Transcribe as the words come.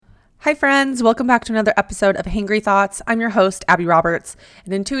Hi friends, welcome back to another episode of Hangry Thoughts. I'm your host, Abby Roberts,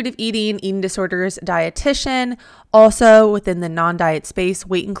 an intuitive eating disorders dietitian, also within the non-diet space,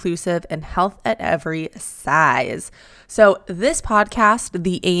 weight inclusive, and health at every size. So this podcast,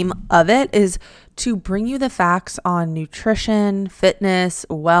 the aim of it is to bring you the facts on nutrition, fitness,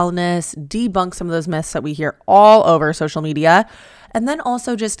 wellness, debunk some of those myths that we hear all over social media, and then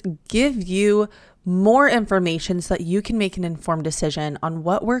also just give you more information so that you can make an informed decision on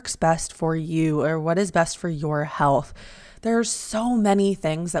what works best for you or what is best for your health. There's so many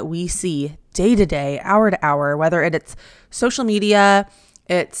things that we see day to day, hour to hour, whether it's social media,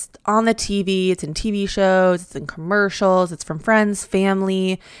 it's on the TV, it's in TV shows, it's in commercials, it's from friends,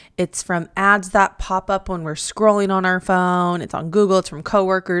 family, it's from ads that pop up when we're scrolling on our phone, it's on Google, it's from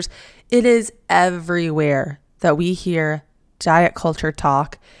coworkers. It is everywhere that we hear diet culture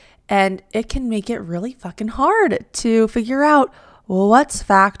talk. And it can make it really fucking hard to figure out what's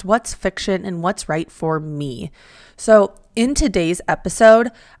fact, what's fiction, and what's right for me. So in today's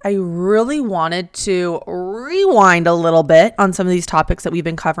episode, I really wanted to rewind a little bit on some of these topics that we've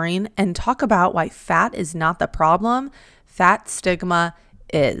been covering and talk about why fat is not the problem, fat stigma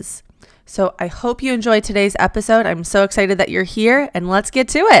is. So I hope you enjoyed today's episode. I'm so excited that you're here, and let's get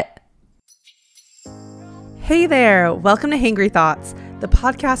to it. Hey there, welcome to Hangry Thoughts, the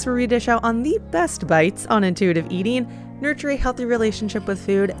podcast where we dish out on the best bites on intuitive eating, nurture a healthy relationship with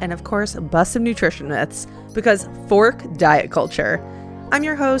food, and of course, bust some nutrition myths, because fork diet culture. I'm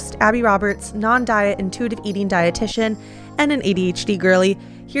your host, Abby Roberts, non-diet intuitive eating dietitian and an ADHD girly,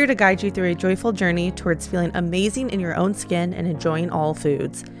 here to guide you through a joyful journey towards feeling amazing in your own skin and enjoying all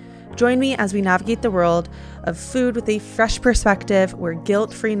foods. Join me as we navigate the world of food with a fresh perspective where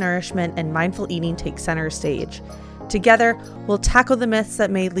guilt-free nourishment and mindful eating take center stage. Together, we'll tackle the myths that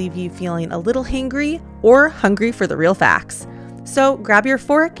may leave you feeling a little hangry or hungry for the real facts. So grab your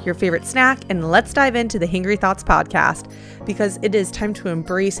fork, your favorite snack, and let's dive into the Hangry Thoughts podcast, because it is time to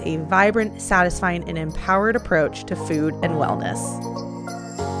embrace a vibrant, satisfying, and empowered approach to food and wellness.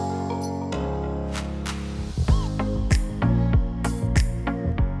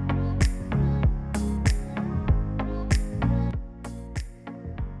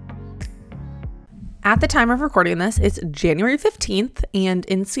 At the time of recording this, it's January 15th, and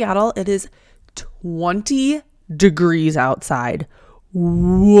in Seattle, it is 20 degrees outside.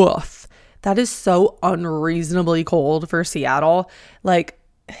 Woof. That is so unreasonably cold for Seattle. Like,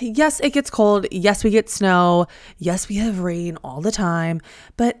 yes, it gets cold. Yes, we get snow. Yes, we have rain all the time,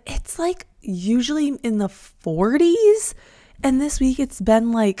 but it's like usually in the 40s. And this week it's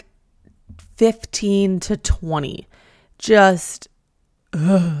been like 15 to 20. Just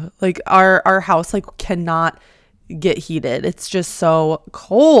like our house like cannot get heated. It's just so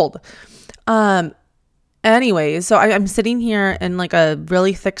cold. Anyways, so I'm sitting here in like a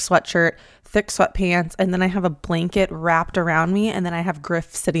really thick sweatshirt, thick sweatpants, and then I have a blanket wrapped around me, and then I have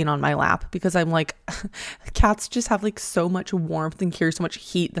Griff sitting on my lap because I'm like, cats just have like so much warmth and carry so much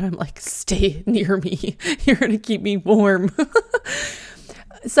heat that I'm like, stay near me. You're gonna keep me warm.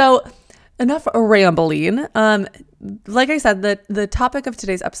 So enough rambling. Like I said, the topic of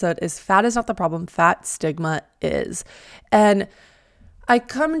today's episode is fat is not the problem, fat stigma is. And I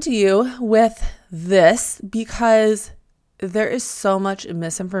come to you with this because there is so much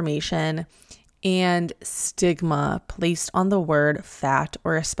misinformation and stigma placed on the word fat,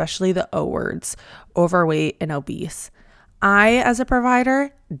 or especially the O words, overweight and obese. I, as a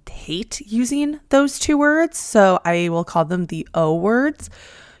provider, hate using those two words, so I will call them the O words.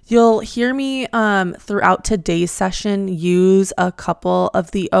 You'll hear me throughout today's session use a couple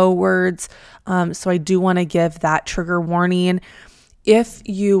of the O words, so I do want to give that trigger warning. If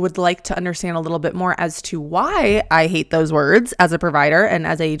you would like to understand a little bit more as to why I hate those words as a provider and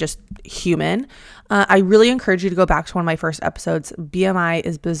as a just human, I really encourage you to go back to one of my first episodes, BMI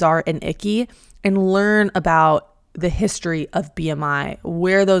is Bizarre and Icky, and learn about the history of BMI,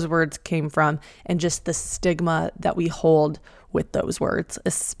 where those words came from, and just the stigma that we hold with those words,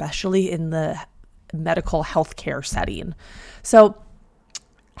 especially in the medical healthcare setting. So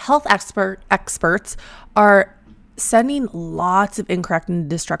health experts are sending lots of incorrect and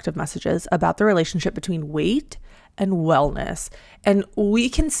destructive messages about the relationship between weight and wellness. And we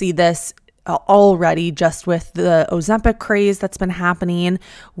can see this already just with the Ozempic craze that's been happening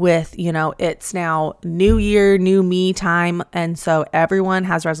with, it's now new year, new me time. And so everyone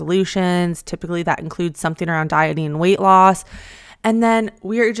has resolutions. Typically that includes something around dieting and weight loss. And then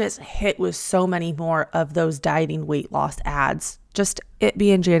we're just hit with so many more of those dieting weight loss ads, just it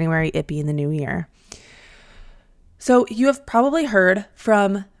being January, it being the new year. So you have probably heard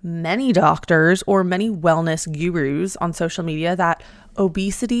from many doctors or many wellness gurus on social media that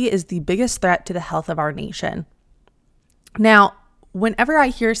obesity is the biggest threat to the health of our nation. Now, whenever I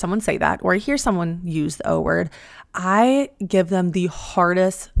hear someone say that, or I hear someone use the O word, I give them the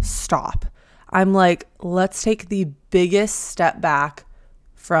hardest stop. I'm like, let's take the biggest step back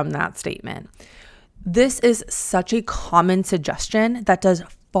from that statement. This is such a common suggestion that does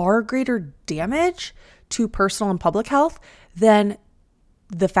far greater damage to personal and public health than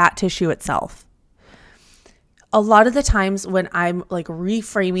the fat tissue itself. A lot of the times when I'm like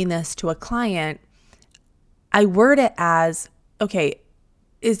reframing this to a client, I word it as, okay,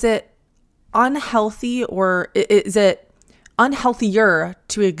 is it unhealthy or is it unhealthier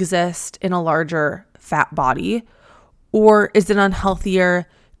to exist in a larger fat body? Or is it unhealthier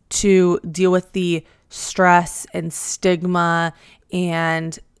to deal with the stress and stigma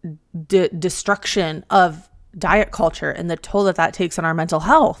and destruction of diet culture and the toll that takes on our mental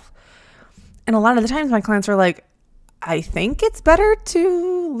health? And a lot of the times my clients are like, I think it's better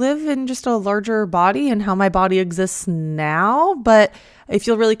to live in just a larger body and how my body exists now, but I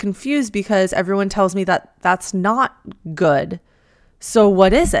feel really confused because everyone tells me that that's not good. So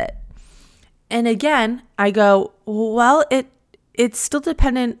what is it? And again, I go, well, it's still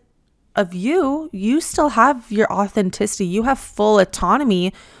dependent of you. You still have your authenticity. You have full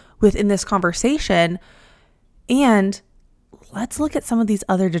autonomy within this conversation. And let's look at some of these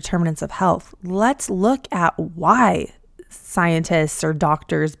other determinants of health. Let's look at why scientists or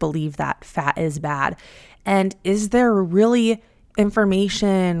doctors believe that fat is bad. And is there really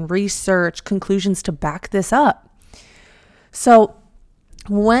information, research, conclusions to back this up? So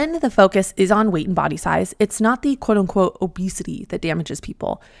when the focus is on weight and body size, it's not the quote unquote obesity that damages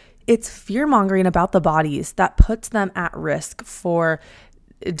people. It's fear mongering about the bodies that puts them at risk for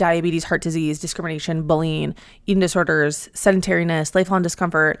diabetes, heart disease, discrimination, bullying, eating disorders, sedentariness, lifelong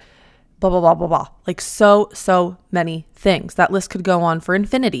discomfort, blah, blah, blah, blah, blah. Like so many things. That list could go on for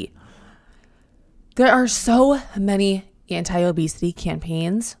infinity. There are so many anti-obesity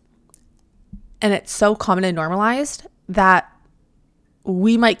campaigns, and it's so common and normalized that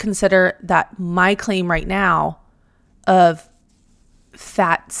we might consider that my claim right now of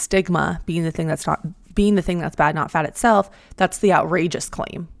fat stigma being the thing that's bad, not fat itself, that's the outrageous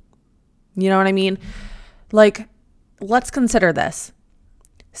claim. You know what I mean? Like, let's consider this.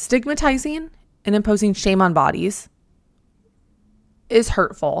 Stigmatizing and imposing shame on bodies is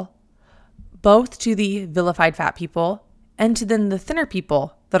hurtful, both to the vilified fat people and to then the thinner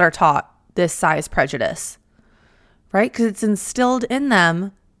people that are taught this size prejudice, right? Because it's instilled in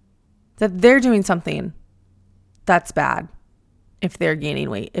them that they're doing something that's bad if they're gaining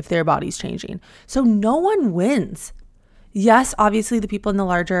weight, if their body's changing. So no one wins. Yes, obviously the people in the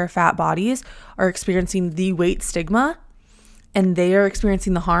larger fat bodies are experiencing the weight stigma and they are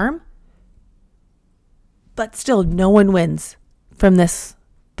experiencing the harm, but still no one wins from this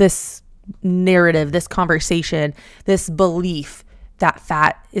narrative, this conversation, this belief that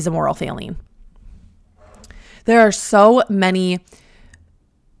fat is a moral failing. There are so many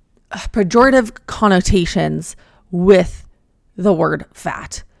pejorative connotations with the word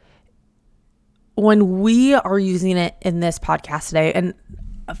fat. When we are using it in this podcast today, and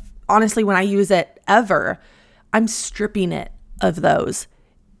honestly, when I use it ever, I'm stripping it of those.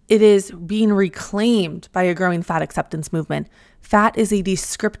 It is being reclaimed by a growing fat acceptance movement. Fat is a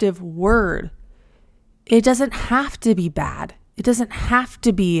descriptive word. It doesn't have to be bad. It doesn't have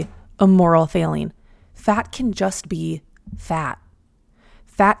to be a moral failing. Fat can just be fat.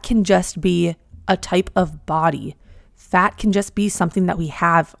 Fat can just be a type of body. Fat can just be something that we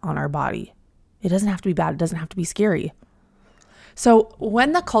have on our body. It doesn't have to be bad. It doesn't have to be scary. So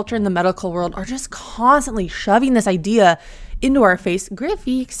when the culture and the medical world are just constantly shoving this idea into our face,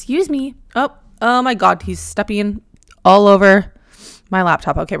 Griffey, excuse me. Oh my God, he's stepping all over my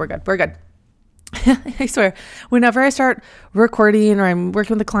laptop. Okay, we're good. I swear, whenever I start recording or I'm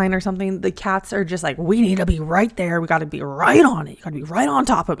working with a client or something, the cats are just like, we need to be right there. We got to be right on it. You got to be right on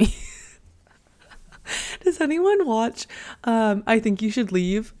top of me. Does anyone watch I Think You Should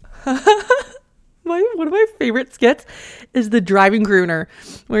Leave? One of my favorite skits is the driving crooner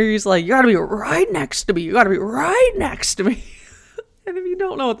where he's like, you gotta be right next to me. You gotta be right next to me. And if you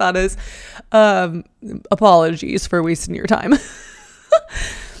don't know what that is, apologies for wasting your time.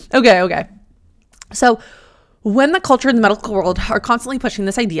 Okay. So when the culture and the medical world are constantly pushing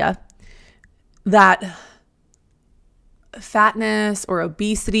this idea that fatness or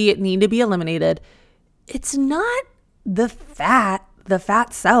obesity need to be eliminated, it's not the fat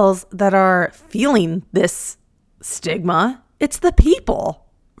cells that are feeling this stigma. It's the people,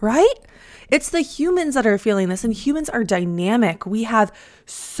 right? It's the humans that are feeling this, and humans are dynamic. We have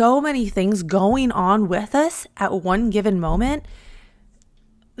so many things going on with us at one given moment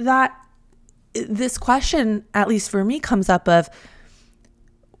that this question, at least for me, comes up of,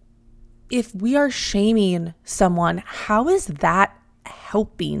 if we are shaming someone, how is that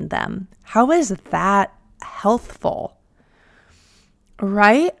helping them? How is that healthful?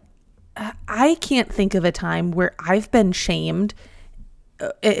 Right? I can't think of a time where I've been shamed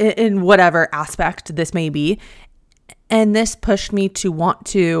in whatever aspect this may be, and this pushed me to want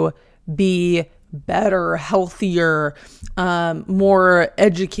to be better, healthier, more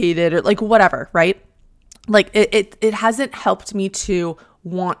educated, or like whatever, right? Like it hasn't helped me to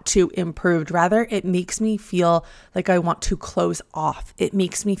want to improve. Rather, it makes me feel like I want to close off. It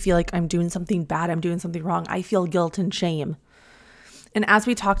makes me feel like I'm doing something bad. I'm doing something wrong. I feel guilt and shame. And as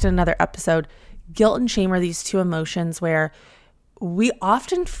we talked in another episode, guilt and shame are these two emotions where we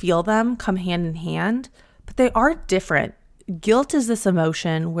often feel them come hand in hand, but they are different. Guilt is this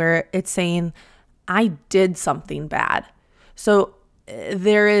emotion where it's saying, I did something bad. So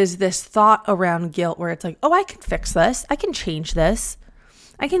there is this thought around guilt where it's like, oh, I can fix this. I can change this.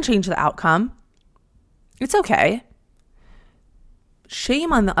 I can change the outcome. It's okay.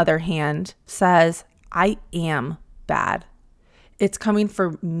 Shame, on the other hand, says, I am bad. It's coming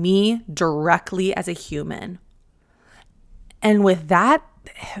for me directly as a human. And with that,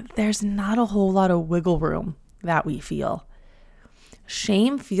 there's not a whole lot of wiggle room that we feel.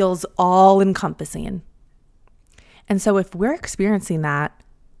 Shame feels all encompassing. And so if we're experiencing that,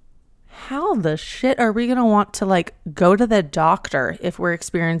 how the shit are we going to want to like go to the doctor if we're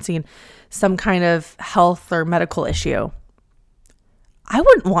experiencing some kind of health or medical issue? I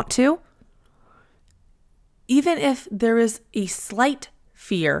wouldn't want to. Even if there is a slight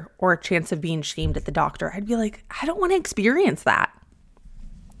fear or a chance of being shamed at the doctor, I'd be like, I don't want to experience that.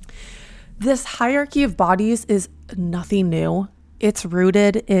 This hierarchy of bodies is nothing new. It's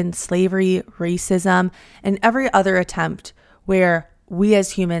rooted in slavery, racism, and every other attempt where we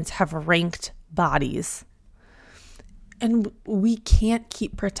as humans have ranked bodies. And we can't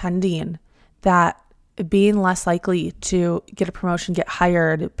keep pretending that being less likely to get a promotion, get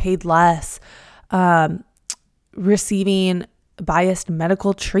hired, paid less, receiving biased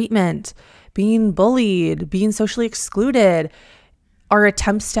medical treatment, being bullied, being socially excluded are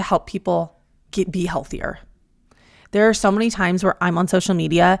attempts to help people be healthier. There are so many times where I'm on social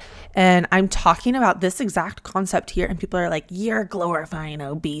media and I'm talking about this exact concept here and people are like, you're glorifying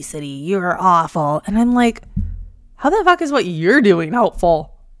obesity, you're awful. And I'm like, how the fuck is what you're doing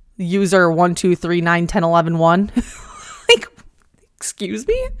helpful? User 1239101. Like, excuse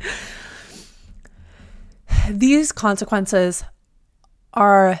me? These consequences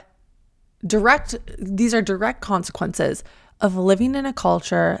are direct consequences of living in a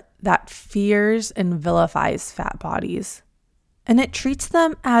culture that fears and vilifies fat bodies. And it treats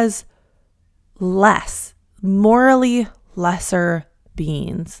them as less, morally lesser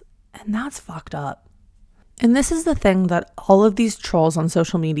beings. And that's fucked up. And this is the thing that all of these trolls on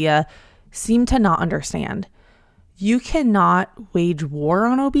social media seem to not understand. You cannot wage war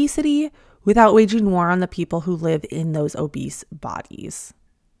on obesity without waging war on the people who live in those obese bodies.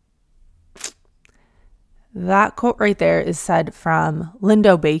 That quote right there is said from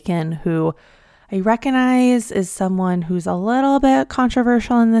Lindo Bacon, who I recognize is someone who's a little bit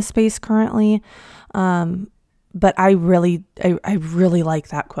controversial in this space currently. But I really like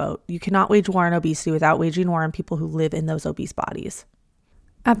that quote. You cannot wage war on obesity without waging war on people who live in those obese bodies.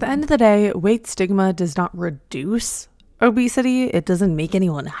 At the end of the day, weight stigma does not reduce obesity. It doesn't make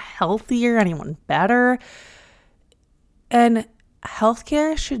anyone healthier, anyone better. And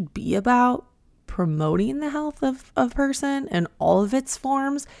healthcare should be about promoting the health of a person in all of its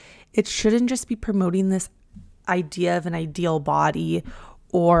forms. It shouldn't just be promoting this idea of an ideal body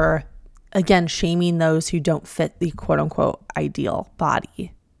or, again, shaming those who don't fit the quote unquote ideal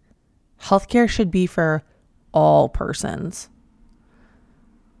body. Healthcare should be for all persons.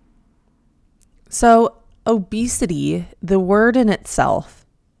 So obesity, the word in itself,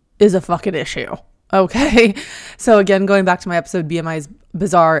 is a fucking issue. Okay. So again, going back to my episode, BMI is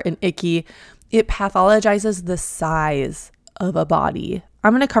bizarre and icky. It pathologizes the size of a body.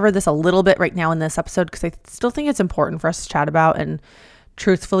 I'm going to cover this a little bit right now in this episode because I still think it's important for us to chat about. And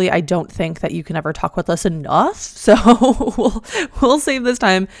truthfully, I don't think that you can ever talk with us enough. So we'll save this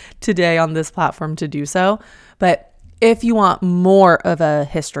time today on this platform to do so. But if you want more of a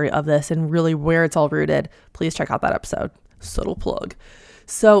history of this and really where it's all rooted, please check out that episode. Subtle plug.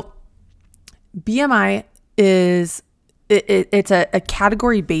 So BMI is it's a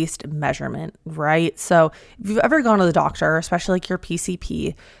category-based measurement, right? So if you've ever gone to the doctor, especially like your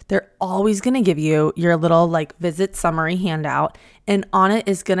PCP, they're always going to give you your little like visit summary handout, and on it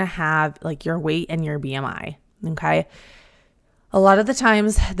is going to have like your weight and your BMI, okay? A lot of the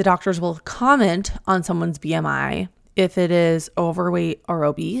times the doctors will comment on someone's BMI if it is overweight or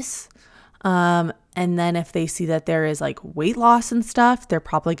obese. And then if they see that there is like weight loss and stuff, they're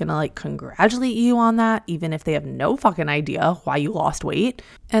probably going to like congratulate you on that, even if they have no fucking idea why you lost weight.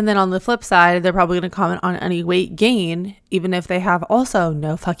 And then on the flip side, they're probably going to comment on any weight gain, even if they have also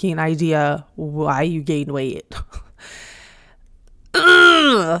no fucking idea why you gained weight.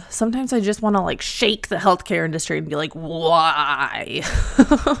 Sometimes I just want to like shake the healthcare industry and be like, why?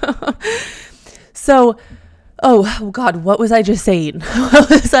 So, oh God, what was I just saying? What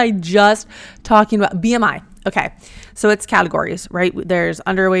was I just talking about? BMI. Okay. So it's categories, right? There's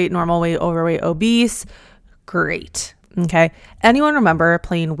underweight, normal weight, overweight, obese. Great. Okay. Anyone remember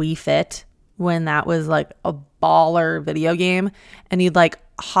playing Wii Fit when that was like a baller video game, and you'd like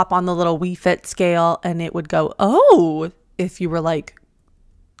hop on the little Wii Fit scale and it would go, oh, if you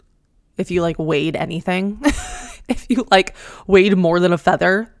weighed anything, if you like weighed more than a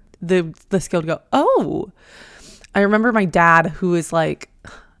feather, the scale would go, oh. I remember my dad, who is like,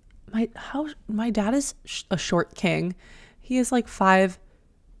 my dad is a short king. He is like 5'7",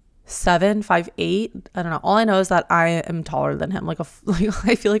 5'8". I don't know. All I know is that I am taller than him. I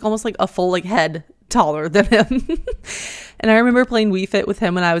feel like almost like a full like head taller than him. And I remember playing Wii Fit with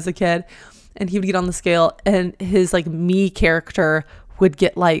him when I was a kid, and he would get on the scale and his like me character would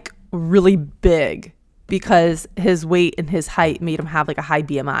get like really big because his weight and his height made him have like a high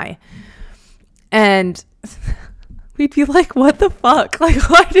BMI. And we'd be like, what the fuck? Like,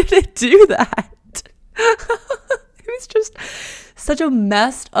 why did it do that? It was just such a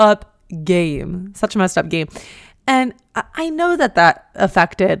messed up game. And I know that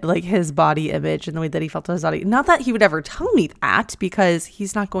affected like his body image and the way that he felt about his body. Not that he would ever tell me that, because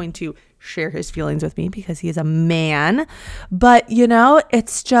he's not going to share his feelings with me because he is a man. But, you know,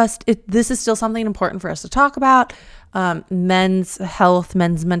 it's just, this is still something important for us to talk about. Men's health,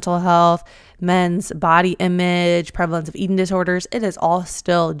 men's mental health, men's body image, prevalence of eating disorders. It is all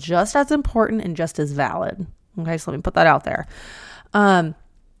still just as important and just as valid. Okay, so let me put that out there.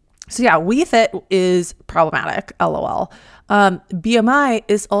 So yeah, Wii Fit is problematic, LOL. BMI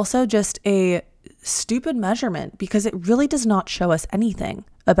is also just a stupid measurement because it really does not show us anything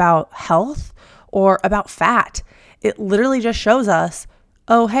about health or about fat. It literally just shows us,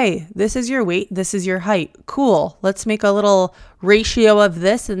 oh, hey, this is your weight, this is your height. Cool. Let's make a little ratio of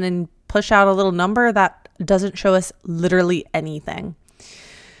this and then push out a little number that doesn't show us literally anything.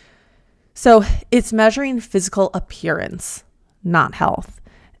 So it's measuring physical appearance, not health.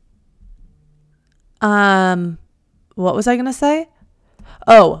 What was I going to say?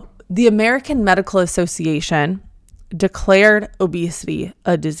 Oh, the American Medical Association declared obesity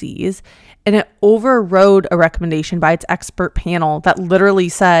a disease, and it overrode a recommendation by its expert panel that literally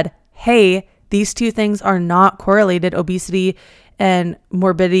said, hey, these two things are not correlated. Obesity and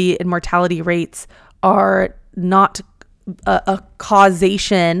morbidity and mortality rates are not a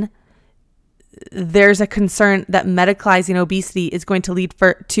causation. There's a concern that medicalizing obesity is going to lead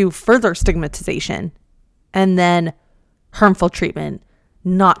to further stigmatization and then harmful treatment,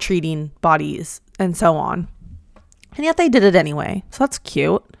 not treating bodies, and so on. And yet they did it anyway. So that's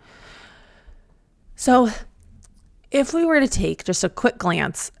cute. So if we were to take just a quick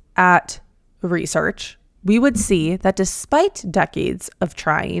glance at research, we would see that despite decades of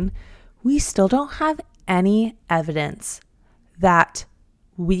trying, we still don't have any evidence that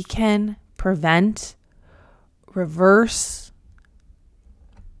we can prevent, reverse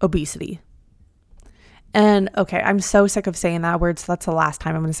obesity. And okay, I'm so sick of saying that word, so that's the last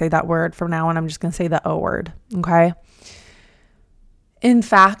time I'm going to say that word. From now on, I'm just going to say the O word, okay? In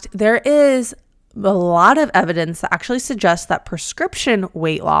fact, there is a lot of evidence that actually suggests that prescription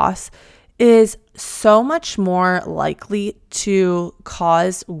weight loss is so much more likely to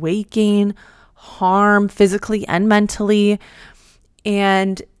cause weight gain, harm physically and mentally,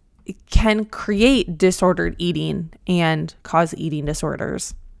 and can create disordered eating and cause eating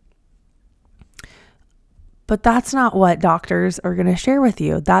disorders. But that's not what doctors are going to share with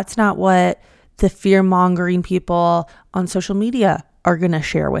you. That's not what the fear-mongering people on social media are going to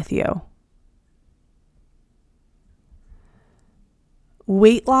share with you.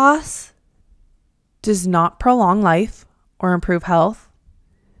 Weight loss does not prolong life or improve health.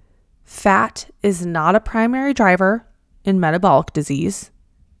 Fat is not a primary driver in metabolic disease.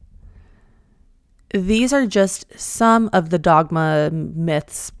 These are just some of the dogma,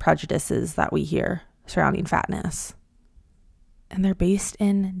 myths, prejudices that we hear surrounding fatness. and they're based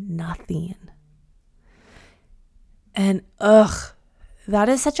in nothing. And that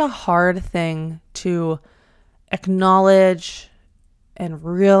is such a hard thing to acknowledge and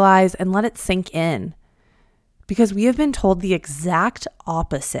realize and let it sink in, because we have been told the exact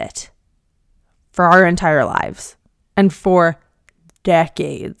opposite for our entire lives and for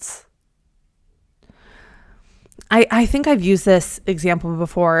decades. I think I've used this example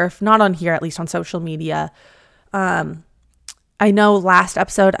before, if not on here, at least on social media. I know last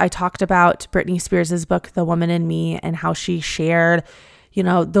episode I talked about Britney Spears' book, The Woman in Me, and how she shared,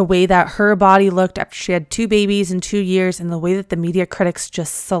 the way that her body looked after she had 2 babies in 2 years, and the way that the media critics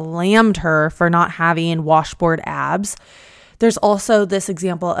just slammed her for not having washboard abs. There's also this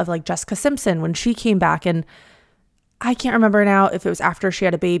example of like Jessica Simpson when she came back, and I can't remember now if it was after she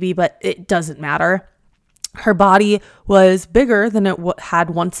had a baby, but it doesn't matter. Her body was bigger than it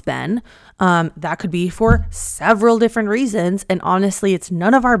had once been. That could be for several different reasons. And honestly, it's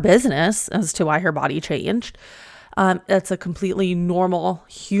none of our business as to why her body changed. That's a completely normal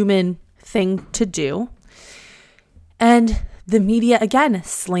human thing to do. And the media, again,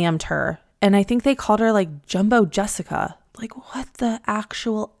 slammed her. And I think they called her like Jumbo Jessica. Like, what the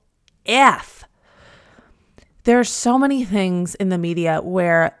actual F? There are so many things in the media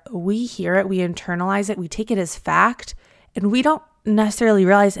where we hear it, we internalize it, we take it as fact, and we don't necessarily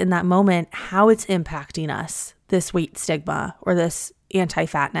realize in that moment how it's impacting us, this weight stigma or this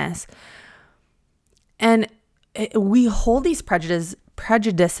anti-fatness. And we hold these prejudices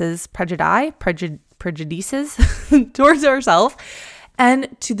towards ourselves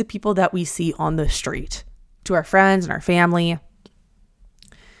and to the people that we see on the street, to our friends and our family.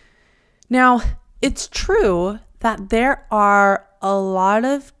 Now, it's true that there are a lot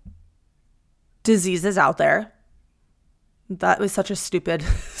of diseases out there. That was such a stupid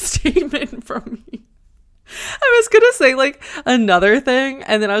statement from me. I was going to say like another thing,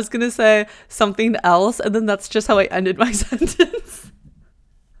 and then I was going to say something else, and then that's just how I ended my sentence.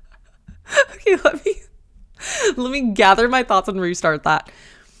 Okay, let me gather my thoughts and restart that.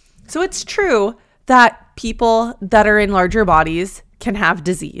 So it's true that people that are in larger bodies can have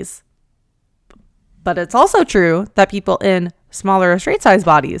disease. But it's also true that people in smaller or straight-sized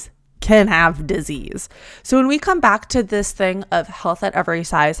bodies can have disease. So when we come back to this thing of health at every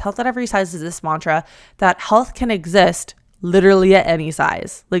size is this mantra that health can exist literally at any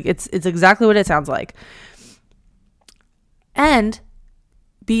size. Like it's exactly what it sounds like. And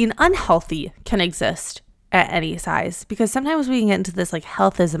being unhealthy can exist at any size, because sometimes we can get into this like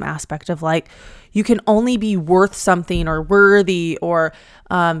healthism aspect of like you can only be worth something or worthy or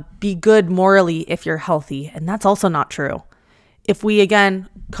be good morally if you're healthy, and that's also not true. If we again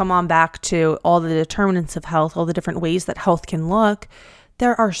come on back to all the determinants of health, all the different ways that health can look,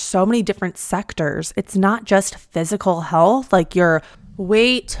 there are so many different sectors. It's not just physical health, like your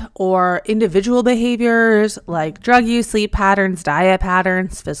weight or individual behaviors like drug use, sleep patterns, diet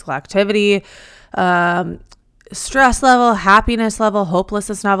patterns, physical activity, stress level, happiness level,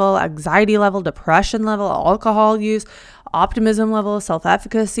 hopelessness level, anxiety level, depression level, alcohol use, optimism level,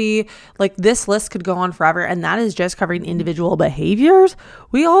 self-efficacy. Like this list could go on forever, and that is just covering individual behaviors.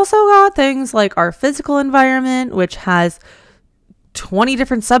 We also got things like our physical environment, which has 20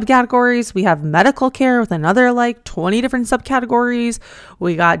 different subcategories. We have medical care with another like 20 different subcategories.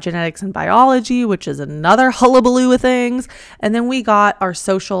 We got genetics and biology, which is another hullabaloo of things. And then we got our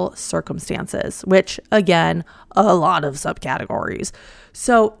social circumstances, which again, a lot of subcategories.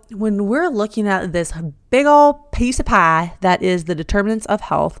 So when we're looking at this big old piece of pie that is the determinants of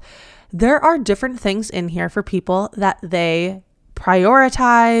health, there are different things in here for people that they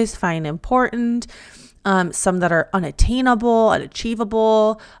prioritize, find important. Some that are unattainable,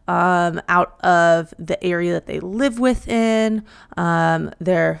 unachievable, out of the area that they live within,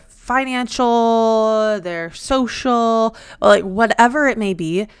 their financial, their social, like whatever it may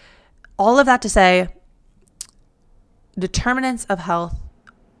be. All of that to say, determinants of health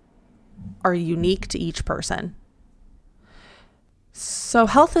are unique to each person. So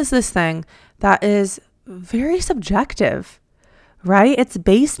health is this thing that is very subjective, right? It's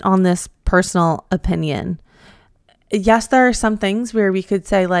based on this personal opinion. Yes, there are some things where we could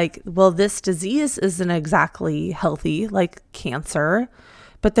say like, well, this disease isn't exactly healthy, like cancer,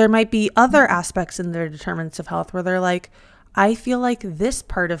 but there might be other aspects in their determinants of health where they're like, I feel like this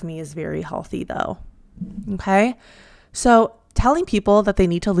part of me is very healthy though. Okay. So telling people that they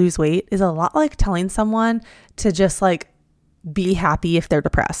need to lose weight is a lot like telling someone to just like be happy if they're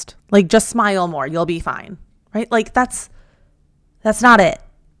depressed. Like just smile more, you'll be fine. Right? Like that's not it,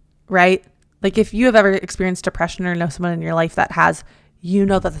 right? Like if you have ever experienced depression or know someone in your life that has, you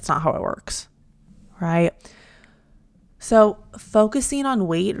know that that's not how it works, right? So focusing on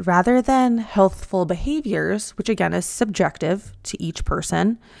weight rather than healthful behaviors, which again is subjective to each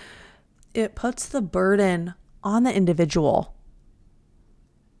person, it puts the burden on the individual.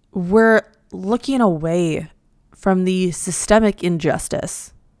 We're looking away from the systemic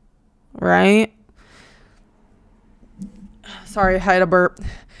injustice, right? Sorry, I had a burp.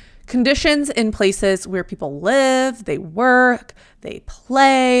 Conditions in places where people live, they work, they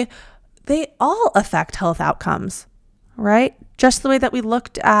play, they all affect health outcomes, right? Just the way that we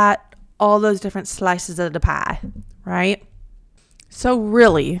looked at all those different slices of the pie, right? So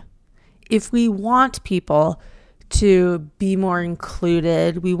really, if we want people to be more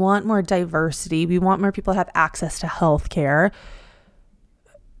included, we want more diversity, we want more people to have access to healthcare,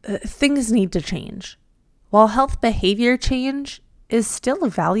 things need to change. While health behavior change is still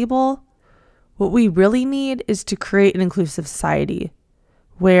valuable, what we really need is to create an inclusive society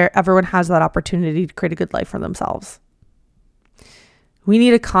where everyone has that opportunity to create a good life for themselves. We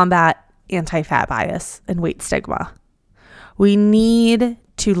need to combat anti-fat bias and weight stigma. We need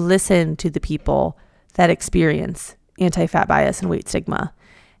to listen to the people that experience anti-fat bias and weight stigma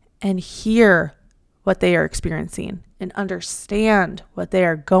and hear what they are experiencing and understand what they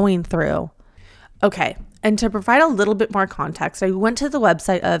are going through. Okay, and to provide a little bit more context, I went to the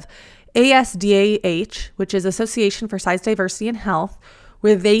website of ASDAH, which is Association for Size Diversity and Health,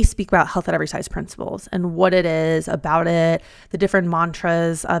 where they speak about health at every size principles and what it is about it, the different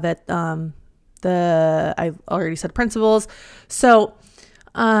mantras of it. I already said principles. So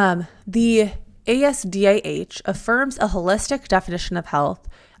the ASDAH affirms a holistic definition of health.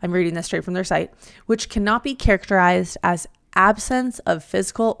 I'm reading this straight from their site, which cannot be characterized as absence of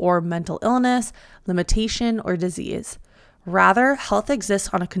physical or mental illness, limitation, or disease. Rather, health exists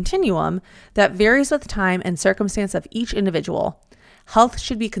on a continuum that varies with time and circumstance of each individual. Health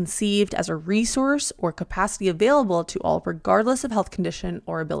should be conceived as a resource or capacity available to all regardless of health condition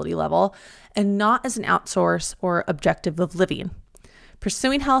or ability level, and not as an outsource or objective of living.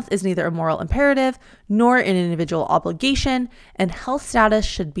 Pursuing health is neither a moral imperative nor an individual obligation, and health status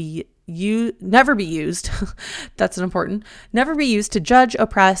should never be used. That's an important. Never be used to judge,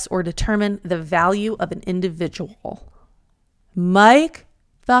 oppress, or determine the value of an individual. Mic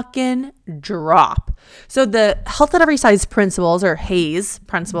fucking drop. So the health at every size principles, or HAES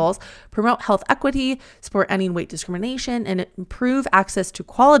principles, promote health equity, support ending weight discrimination, and improve access to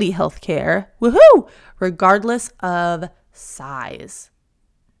quality health care. Woohoo! Regardless of size.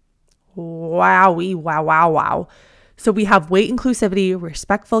 Wowie, wow, wow, wow. So we have weight inclusivity,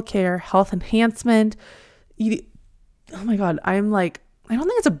 respectful care, health enhancement. Oh my God, I don't think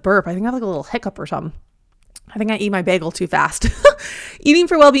it's a burp. I think I have like a little hiccup or something. I think I ate my bagel too fast. Eating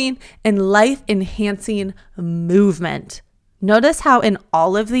for well-being and life-enhancing movement. Notice how in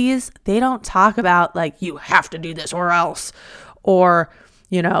all of these, they don't talk about like, you have to do this or else. Or,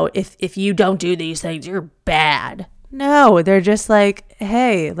 if you don't do these things, you're bad. No, they're just like,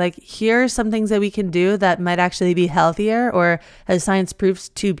 hey, like here are some things that we can do that might actually be healthier, or as science proves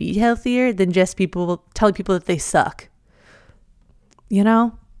to be healthier than just telling people that they suck.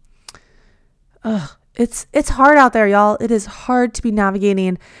 It's hard out there, y'all. It is hard to be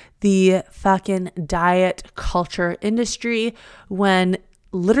navigating the fucking diet culture industry when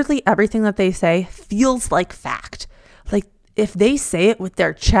literally everything that they say feels like fact. Like if they say it with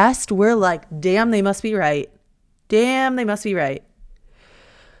their chest, we're like, damn, they must be right. Damn, they must be right.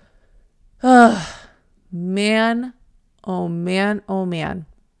 Man, oh man, oh man.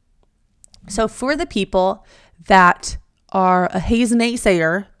 So for the people that are a HAES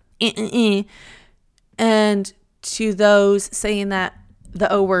naysayer, and to those saying that the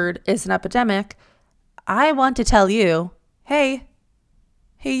O word is an epidemic, I want to tell you, hey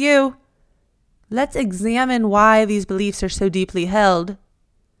you, let's examine why these beliefs are so deeply held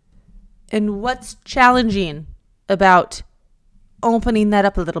and what's challenging about opening that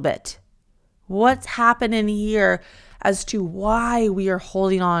up a little bit. What's happening here as to why we are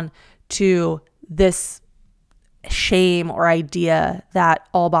holding on to this shame or idea that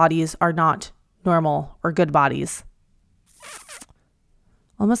all bodies are not normal or good bodies.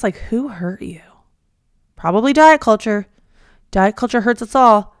 Almost like, who hurt you? Probably diet culture. Diet culture hurts us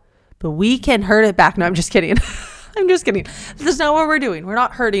all, but we can hurt it back. No, I'm just kidding. I'm just kidding. This is not what we're doing. We're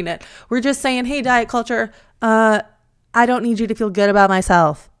not hurting it. We're just saying, hey, diet culture, I don't need you to feel good about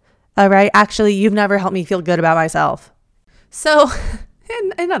myself. All right. Actually, you've never helped me feel good about myself. So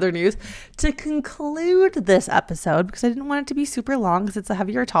in other news, to conclude this episode, because I didn't want it to be super long because it's a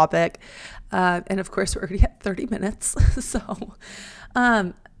heavier topic. And of course, we're already at 30 minutes. So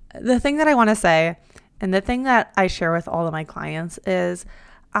the thing that I want to say, and the thing that I share with all of my clients is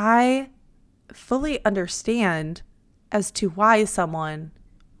I fully understand as to why someone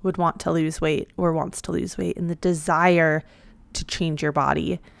would want to lose weight or wants to lose weight and the desire to change your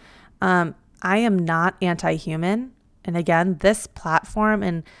body. I am not anti-human. And again, this platform,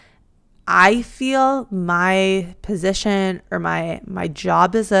 and I feel my position or my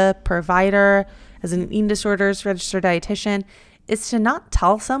job as a provider, as an eating disorders registered dietitian, is to not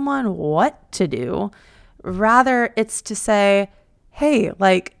tell someone what to do. Rather, it's to say, hey,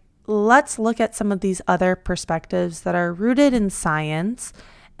 like, let's look at some of these other perspectives that are rooted in science.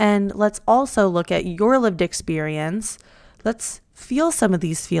 And let's also look at your lived experience. Let's feel some of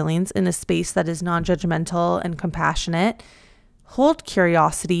these feelings in a space that is non-judgmental and compassionate. Hold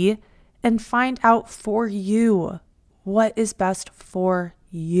curiosity and find out for you what is best for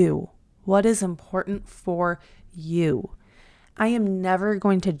you, what is important for you. I am never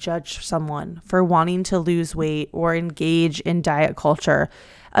going to judge someone for wanting to lose weight or engage in diet culture.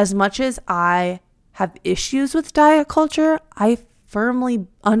 As much as I have issues with diet culture, I firmly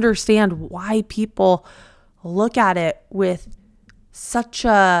understand why people look at it with such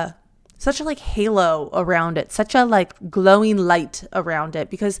a like halo around it, such a like glowing light around it,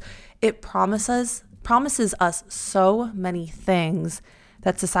 because it promises us so many things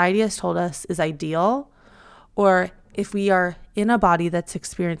that society has told us is ideal, or if we are in a body that's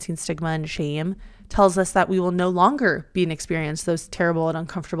experiencing stigma and shame, tells us that we will no longer be and experience those terrible and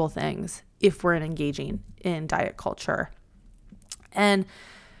uncomfortable things if we're engaging in diet culture. And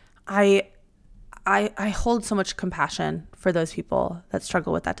I hold so much compassion for those people that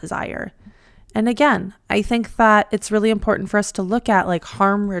struggle with that desire. And again, I think that it's really important for us to look at like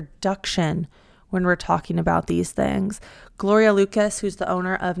harm reduction when we're talking about these things. Gloria Lucas, who's the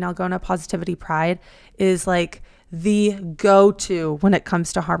owner of Nalgona Positivity Pride, is like the go-to when it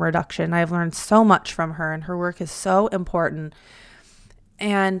comes to harm reduction. I've learned so much from her, and her work is so important.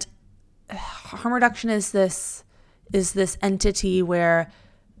 And harm reduction is this entity where,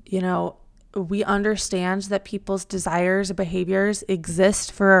 we understand that people's desires and behaviors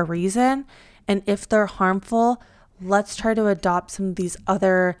exist for a reason. And if they're harmful, let's try to adopt some of these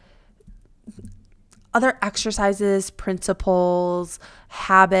other exercises, principles,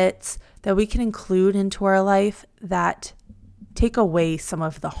 habits that we can include into our life that take away some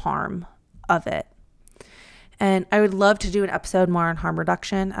of the harm of it. And I would love to do an episode more on harm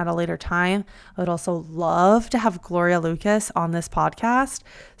reduction at a later time. I would also love to have Gloria Lucas on this podcast.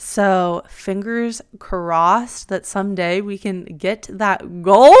 So fingers crossed that someday we can get that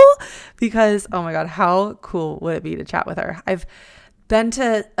goal, because, oh my God, how cool would it be to chat with her? I've been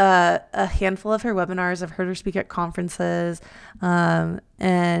to a handful of her webinars. I've heard her speak at conferences,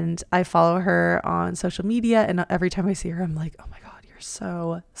 and I follow her on social media. And every time I see her, I'm like, oh my God, you're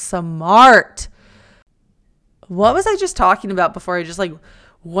so smart. What was I just talking about before I just like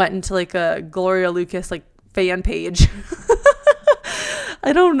went into like a Gloria Lucas like fan page?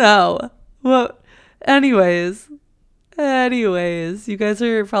 I don't know. Well, anyways, you guys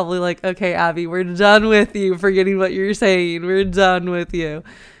are probably like, okay, Abby, we're done with you forgetting what you're saying. We're done with you.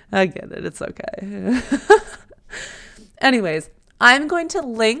 I get it. It's okay. Anyways, I'm going to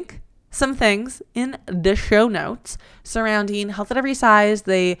link some things in the show notes surrounding Health at Every Size.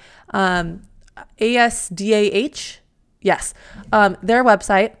 They, ASDAH, yes, their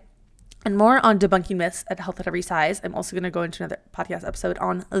website, and more on debunking myths at Health at Every Size. I'm also going to go into another podcast episode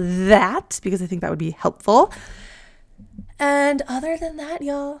on that because I think that would be helpful. And other than that,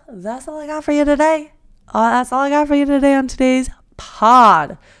 y'all, that's all I got for you today. That's all I got for you today on today's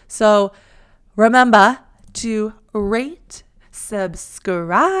pod. So remember to rate,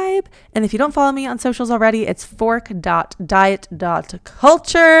 subscribe, and if you don't follow me on socials already, it's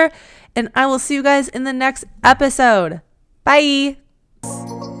fork.diet.culture. And I will see you guys in the next episode. Bye.